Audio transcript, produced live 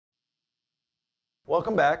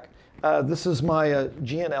Welcome back. This is my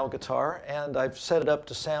G&L guitar, and I've set it up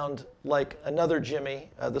to sound like another Jimmy,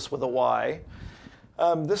 this with a Y.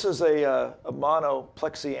 This is a mono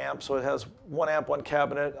Plexi amp, so it has one amp, one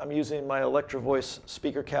cabinet. I'm using my Electro Voice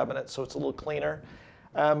speaker cabinet, so it's a little cleaner.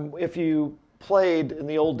 If you played in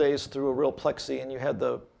the old days through a real Plexi and you had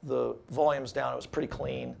the volumes down, it was pretty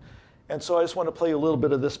clean. And so I just want to play you a little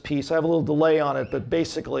bit of this piece. I have a little delay on it, but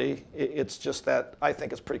basically it's just that I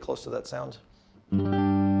think it's pretty close to that sound.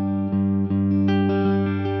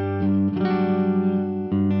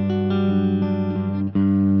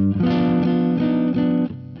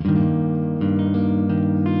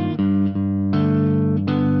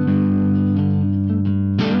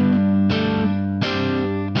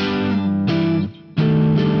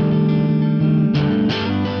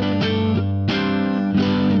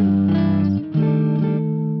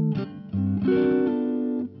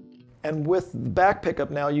 And with the back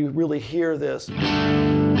pickup now, you really hear this. It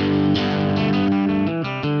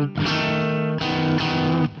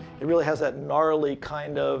really has that gnarly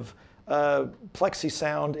kind of Plexi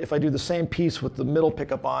sound. If I do the same piece with the middle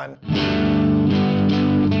pickup on,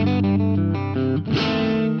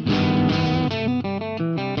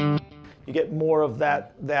 you get more of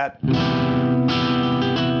that.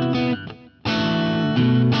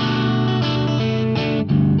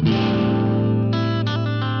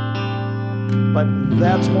 But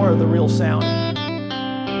that's more of the real sound.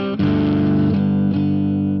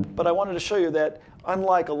 But I wanted to show you that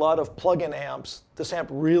unlike a lot of plug-in amps, this amp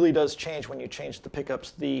really does change when you change the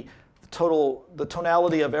pickups. The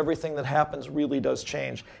tonality of everything that happens really does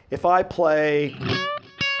change. If I play,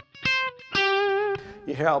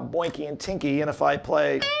 you hear how boinky and tinky, and if I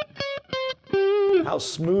play, how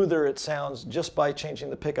smoother it sounds just by changing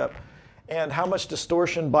the pickup, and how much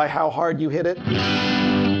distortion by how hard you hit it.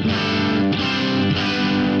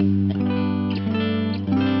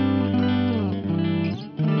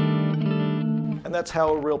 And that's how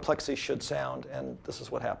a real Plexi should sound, and this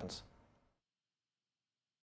is what happens.